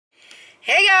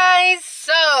Hey guys,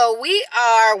 so we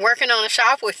are working on a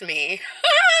shop with me.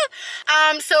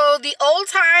 So the Old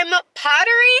Time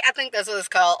Pottery, I think that's what it's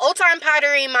called. Old Time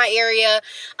Pottery in my area,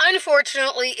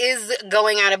 unfortunately, is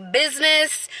going out of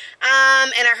business.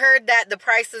 And I heard that the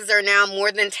prices are now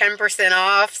more than 10%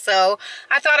 off. So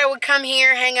I thought I would come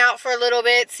here, hang out for a little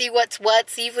bit, see what's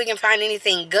what, see if we can find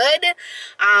anything good,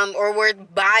 or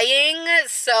worth buying.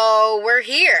 So we're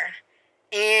here,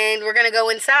 and we're gonna go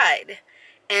inside.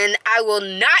 And I will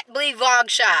not be vlog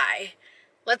shy.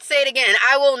 Let's say it again.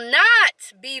 I will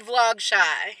not be vlog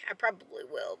shy. I probably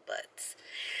will, but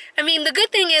I mean, the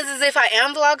good thing is if I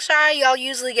am vlog shy, y'all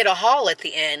usually get a haul at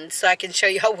the end so I can show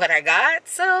y'all what I got.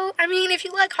 So, I mean, if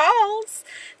you like hauls,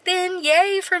 then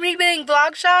yay for me being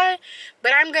vlog shy.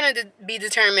 But I'm going to be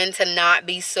determined to not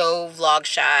be so vlog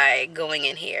shy going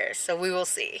in here. So we will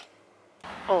see.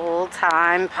 Old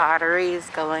Time Pottery is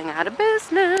going out of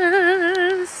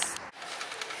business.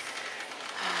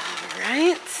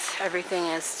 Right, everything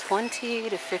is 20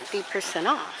 to 50%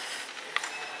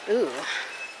 off. Ooh,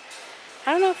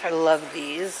 I don't know if I love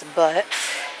these, but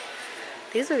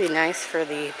these would be nice for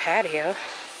the patio.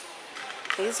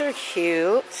 These are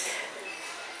cute,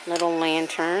 little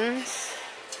lanterns.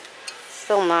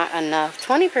 Still not enough.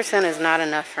 20% is not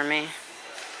enough for me.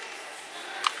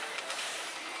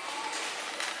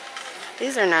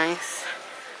 These are nice.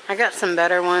 I got some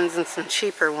better ones and some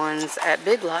cheaper ones at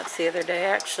Big Lots the other day,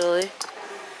 actually.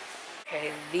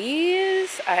 Okay,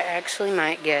 these I actually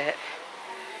might get.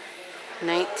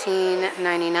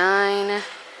 $19.99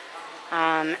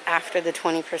 after the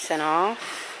 20% off.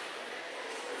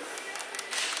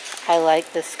 I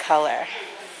like this color.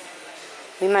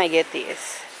 We might get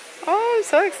these. Oh, I'm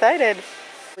so excited. It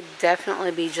would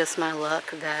definitely be just my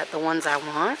luck that the ones I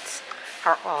want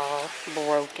are all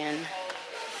broken.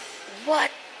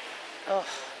 What? Oh.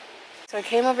 So I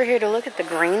came over here to look at the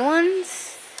green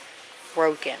ones.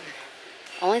 Broken.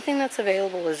 Only thing that's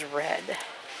available is red.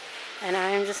 And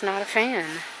I am just not a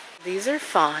fan. These are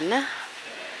fun.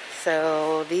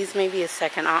 So these may be a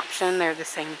second option. They're the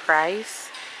same price.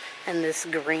 And this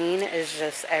green is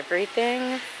just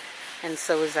everything. And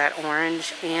so is that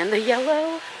orange and the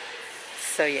yellow.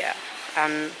 So yeah,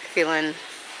 I'm feeling,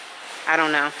 I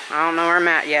don't know where I'm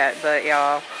at yet, but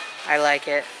y'all, I like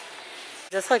it.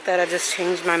 Just like that, I just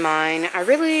changed my mind. I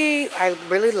really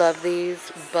love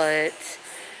these, but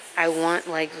I want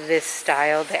like this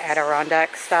style, the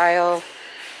Adirondack style.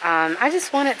 I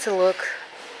just want it to look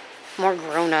more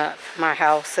grown up, my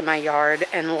house and my yard,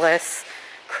 and less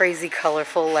crazy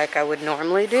colorful like I would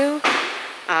normally do.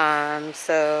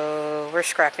 So we're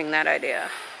scrapping that idea.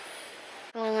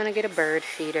 I want to get a bird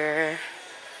feeder.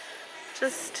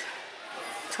 Just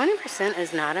 20%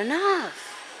 is not enough.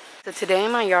 So today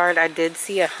in my yard, I did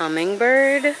see a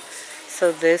hummingbird,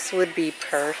 so this would be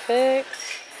perfect,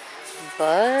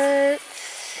 but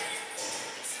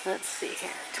let's see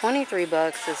here. 23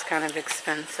 bucks is kind of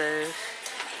expensive.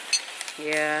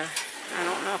 Yeah, I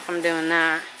don't know if I'm doing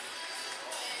that.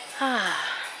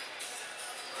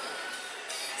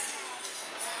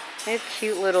 They have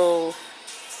cute little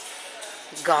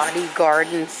gaudy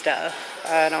garden stuff.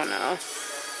 I don't know.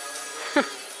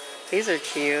 These are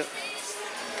cute.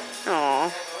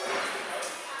 Aww.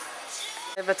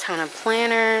 I have a ton of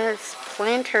planters.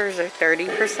 Planters are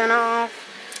 30% off,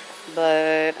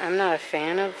 but I'm not a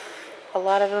fan of a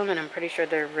lot of them, and I'm pretty sure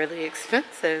they're really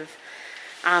expensive.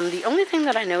 The only thing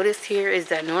that I noticed here is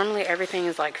that normally everything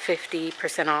is like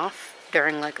 50% off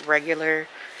during like regular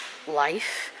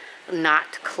life,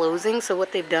 not closing. So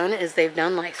what they've done is they've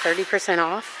done like 30%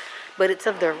 off, but it's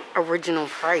of the original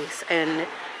price, and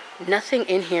nothing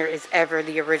in here is ever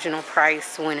the original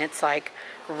price when it's like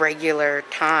regular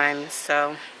time.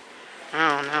 So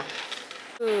I don't know.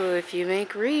 Ooh, if you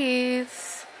make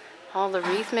wreaths, all the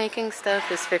wreath making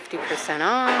stuff is 50%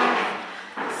 off.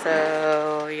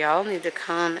 So y'all need to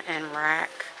come and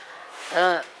rack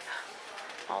up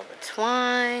all the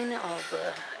twine, all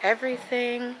the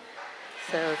everything.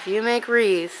 So if you make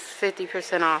wreaths,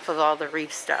 50% off of all the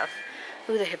wreath stuff.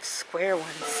 Ooh, they have square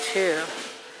ones too.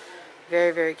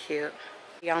 Very, very cute.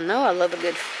 Y'all know I love a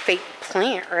good fake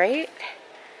plant, right?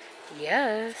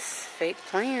 Yes, fake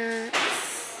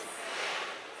plants.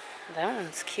 That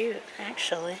one's cute,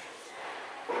 actually.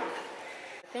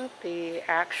 I think the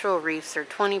actual wreaths are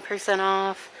 20%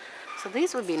 off. So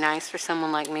these would be nice for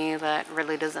someone like me that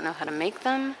really doesn't know how to make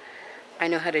them. I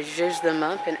know how to zhuzh them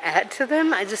up and add to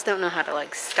them. I just don't know how to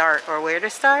like start or where to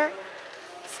start.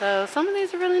 So some of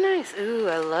these are really nice. Ooh,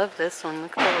 I love this one.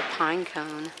 Look at the little pine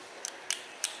cone.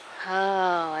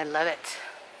 Oh, I love it.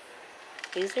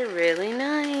 These are really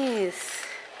nice.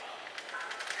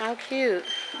 How cute.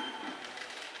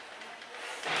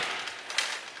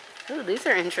 Ooh, these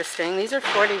are interesting. These are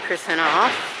 40%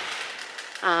 off.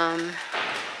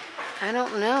 I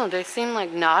don't know. They seem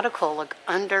like nautical, like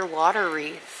underwater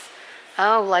wreaths.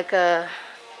 Oh, like a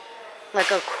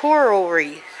coral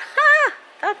wreath. Ha!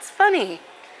 That's funny.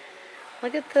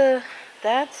 Look at the,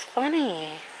 that's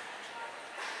funny.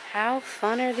 How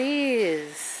fun are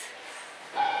these?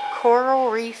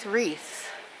 Coral wreaths.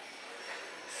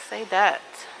 Say that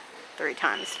 3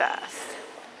 times fast.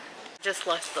 Just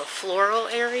left the floral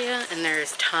area and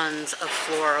there's tons of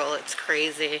floral. It's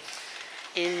crazy.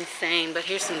 Insane. But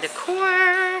here's some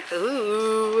decor.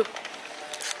 Ooh.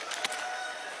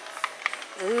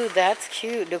 Ooh, that's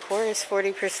cute. Decor is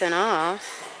 40%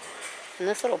 off. And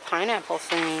this little pineapple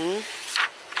thing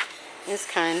is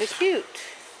kind of cute.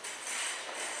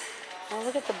 Oh,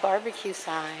 look at the barbecue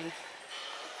sign.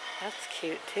 That's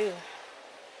cute too.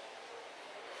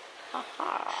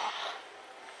 Haha.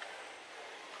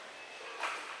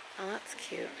 Oh, that's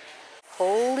cute.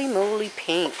 Holy moly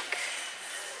pink.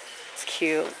 It's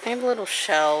cute. They have little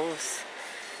shelves.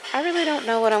 I really don't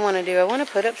know what I want to do. I want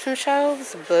to put up some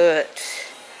shelves, but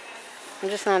I'm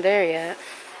just not there yet.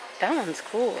 That one's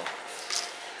cool.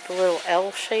 The little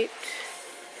L-shaped.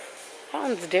 That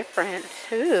one's different.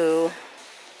 Ooh.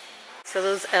 So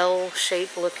those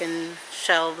L-shaped looking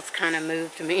shelves kind of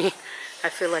moved me. I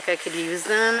feel like I could use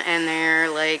them, and they're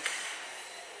like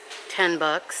 10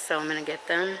 bucks, so I'm gonna get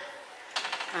them.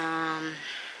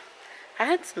 I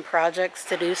had some projects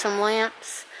to do some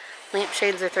lamps.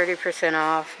 Lampshades are 30%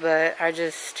 off, but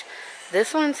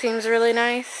this one seems really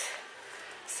nice.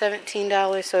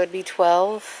 $17, so it'd be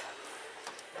 $12.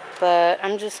 But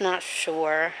I'm just not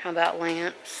sure about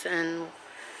lamps, and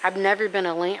I've never been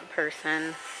a lamp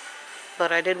person,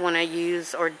 but I did want to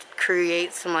use or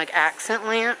create some like accent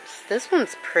lamps. This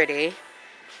one's pretty.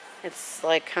 It's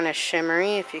like kind of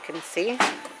shimmery, if you can see.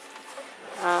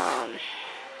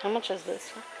 How much is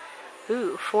this one?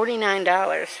 Ooh,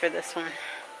 $49 for this one.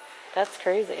 That's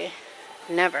crazy.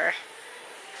 Never.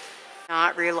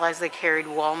 Not realize they carried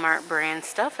Walmart brand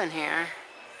stuff in here.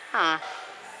 Huh.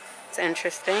 It's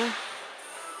interesting.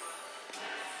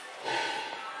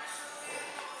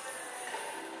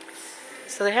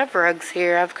 So they have rugs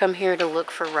here. I've come here to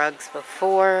look for rugs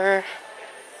before,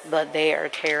 but they are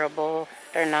terrible.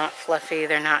 They're not fluffy.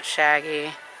 They're not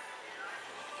shaggy.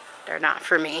 They're not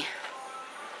for me.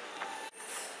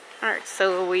 Alright,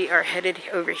 so we are headed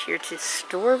over here to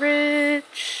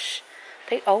storage.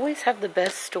 They always have the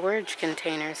best storage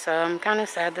containers, so I'm kind of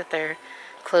sad that they're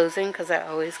closing because I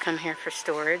always come here for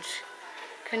storage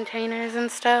containers and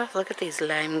stuff. Look at these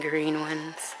lime green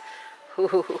ones.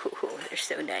 Ooh, they're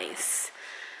so nice.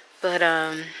 But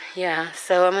yeah,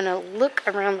 so I'm gonna look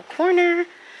around the corner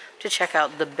to check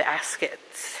out the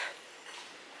baskets.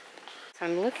 So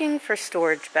I'm looking for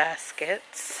storage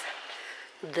baskets.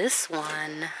 This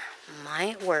one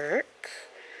might work.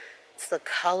 It's the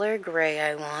color gray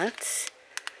I want.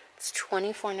 It's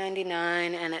 $24.99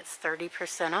 and it's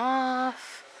 30%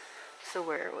 off. So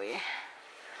where are we?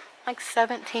 Like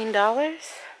 $17.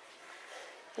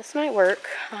 This might work.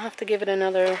 I'll have to give it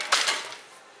another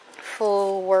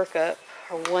full workup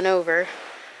or one over.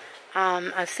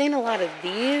 I've seen a lot of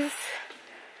these.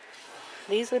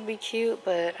 These would be cute,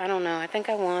 but I don't know. I think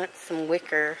I want some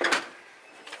wicker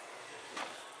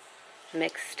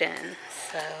mixed in.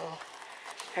 So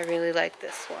I really like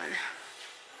this one.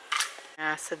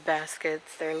 Acid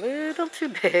baskets. They're a little too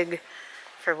big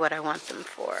for what I want them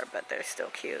for, but they're still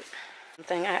cute.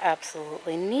 Something I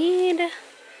absolutely need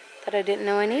that I didn't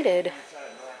know I needed.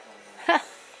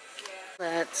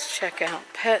 Let's check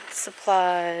out pet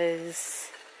supplies.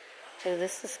 Oh,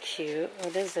 this is cute.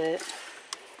 What is it?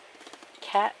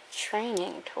 Cat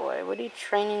training toy. What are you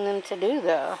training them to do,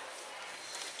 though?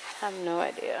 I have no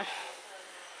idea.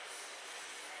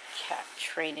 Cat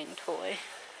training toy.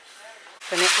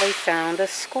 Definitely found a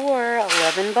score.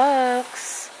 11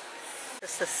 bucks.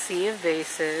 Just a sea of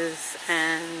vases,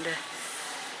 and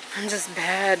I'm just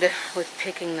bad with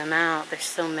picking them out. There's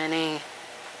so many.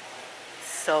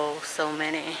 So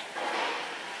many.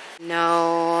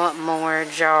 No more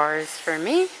jars for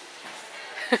me.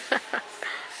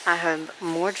 I have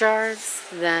more jars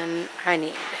than I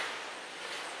need.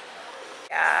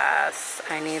 Yes,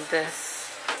 I need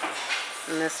this.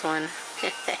 And this one.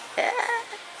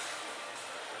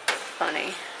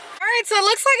 Funny. Alright, so it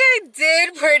looks like I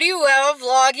did pretty well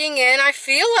vlogging in. I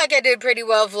feel like I did pretty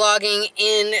well vlogging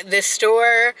in the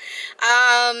store.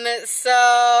 So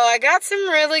I got some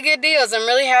really good deals. I'm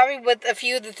really happy with a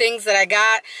few of the things that I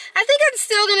got. I think I'm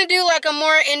still going to do like a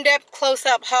more in-depth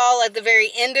close-up haul at the very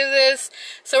end of this.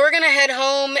 So we're going to head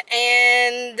home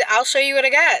and I'll show you what I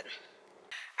got.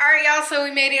 All right, y'all, so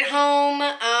we made it home.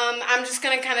 I'm just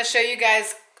gonna kind of show you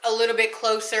guys a little bit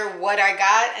closer what I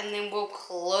got, and then we'll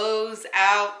close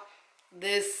out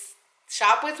this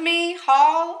shop with me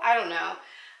haul. I don't know.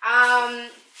 I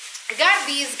got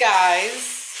these guys,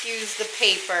 excuse the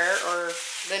paper or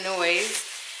the noise,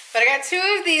 but I got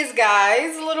two of these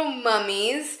guys, little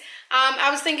mummies. I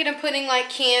was thinking of putting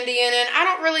like candy in it. I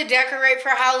don't really decorate for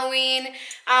Halloween,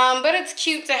 but it's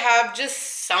cute to have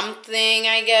just something,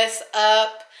 I guess,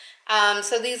 up.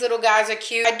 So these little guys are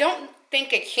cute. I don't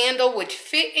think a candle would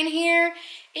fit in here.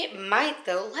 It might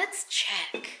though. Let's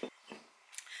check.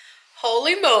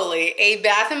 Holy moly, a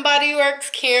Bath & Body Works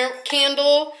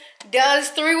candle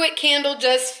does 3-wick candle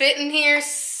just fit in here.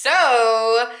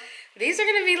 So these are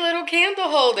gonna be little candle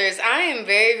holders. I am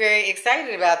very, very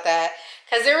excited about that.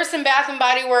 Because there were some Bath &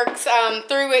 Body Works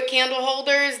 3-wick candle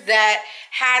holders that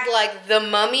had like the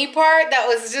mummy part that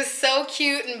was just so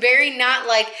cute and very not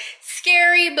like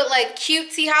scary, but like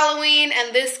cutesy Halloween.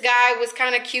 And this guy was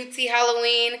kind of cutesy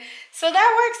Halloween. So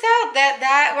that works out,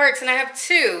 that works. And I have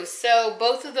two. So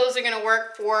both of those are gonna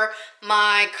work for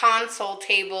my console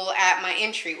table at my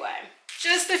entryway.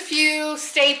 Just a few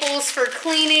staples for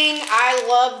cleaning. I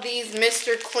love these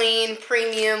Mr. Clean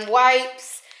premium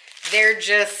wipes. They're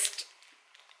just,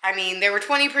 I mean, they were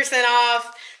 20%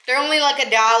 off. They're only like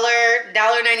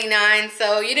 $1.99,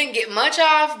 so you didn't get much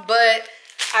off, but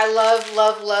I love,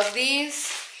 love, love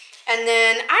these. And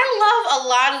then I love a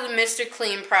lot of the Mr.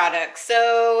 Clean products.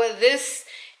 So this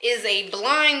is a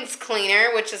blinds cleaner,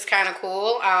 which is kind of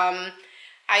cool.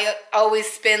 I always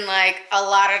spend like a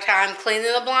lot of time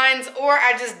cleaning the blinds, or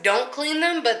I just don't clean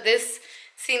them, but this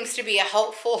seems to be a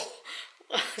helpful,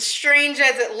 strange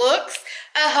as it looks,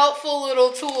 a helpful little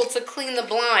tool to clean the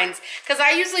blinds, because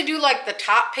I usually do like the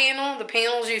top panel, the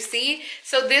panels you see.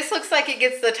 So this looks like it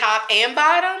gets the top and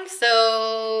bottom,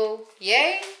 so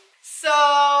yay. So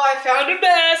I found a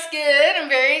basket. I'm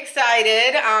very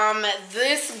excited.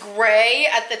 This gray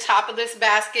at the top of this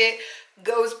basket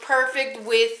goes perfect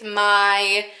with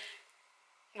my,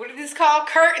 what are these called?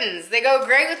 Curtains. They go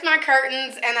great with my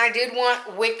curtains, and I did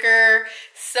want wicker,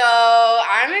 so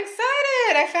I'm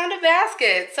excited. I found a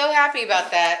basket. So happy about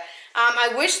that.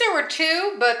 I wish there were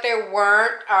two, but there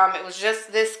weren't. It was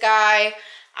just this guy.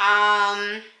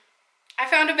 I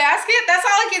found a basket. That's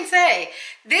all I can say.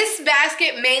 This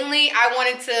basket mainly I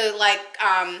wanted to like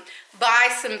buy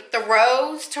some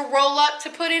throws to roll up to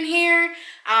put in here.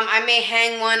 I may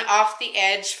hang one off the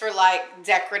edge for like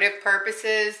decorative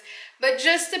purposes, but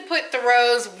just to put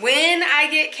throws when I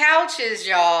get couches,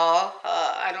 y'all.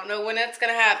 I don't know when that's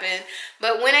gonna happen,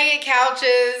 but when I get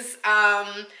couches,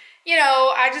 you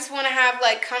know, I just want to have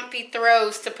like comfy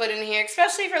throws to put in here,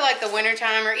 especially for like the winter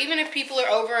time, or even if people are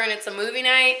over and it's a movie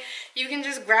night, you can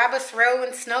just grab a throw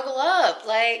and snuggle up.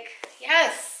 Like,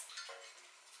 yes.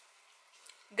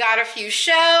 Got a few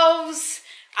shelves.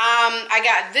 I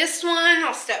got this one.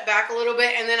 I'll step back a little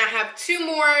bit, and then I have two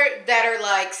more that are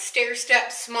like stair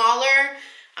step smaller.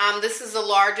 This is the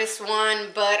largest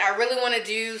one, but I really want to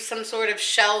do some sort of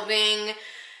shelving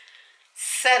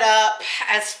set up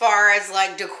as far as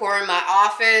like decor in my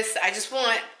office. I just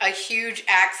want a huge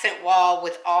accent wall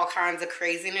with all kinds of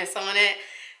craziness on it,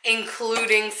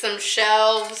 including some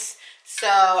shelves. So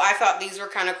I thought these were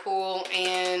kind of cool,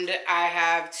 and I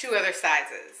have two other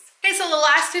sizes. Okay, so the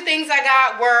last two things I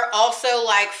got were also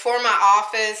like for my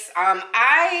office.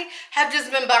 I have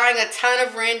just been buying a ton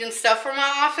of random stuff for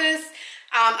my office.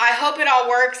 I hope it all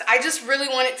works. I just really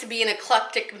want it to be an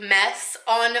eclectic mess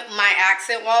on my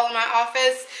accent wall in my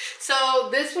office. So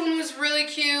this one was really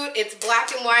cute. It's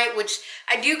black and white, which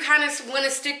I do kind of want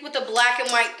to stick with the black and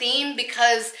white theme,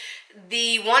 because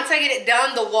once I get it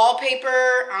done, the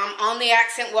wallpaper on the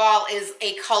accent wall is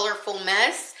a colorful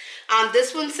mess.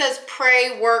 This one says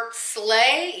pray, work,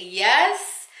 slay.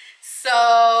 Yes.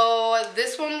 So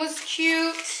this one was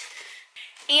cute.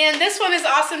 And this one is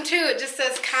awesome too. It just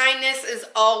says kindness is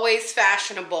always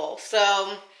fashionable.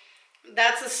 So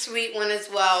that's a sweet one as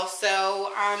well.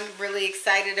 So I'm really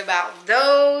excited about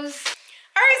those.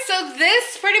 All right, so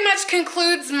this pretty much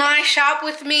concludes my shop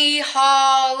with me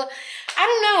haul. I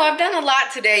don't know, I've done a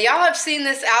lot today. Y'all have seen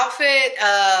this outfit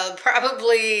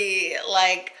probably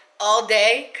like all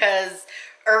day, because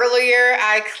earlier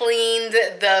I cleaned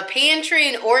the pantry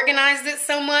and organized it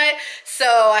somewhat. So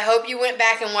I hope you went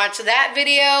back and watched that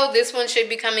video. This one should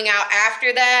be coming out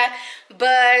after that.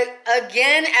 But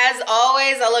again, as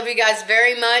always, I love you guys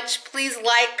very much. Please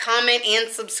like, comment, and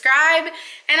subscribe.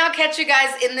 And I'll catch you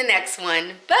guys in the next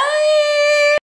one. Bye!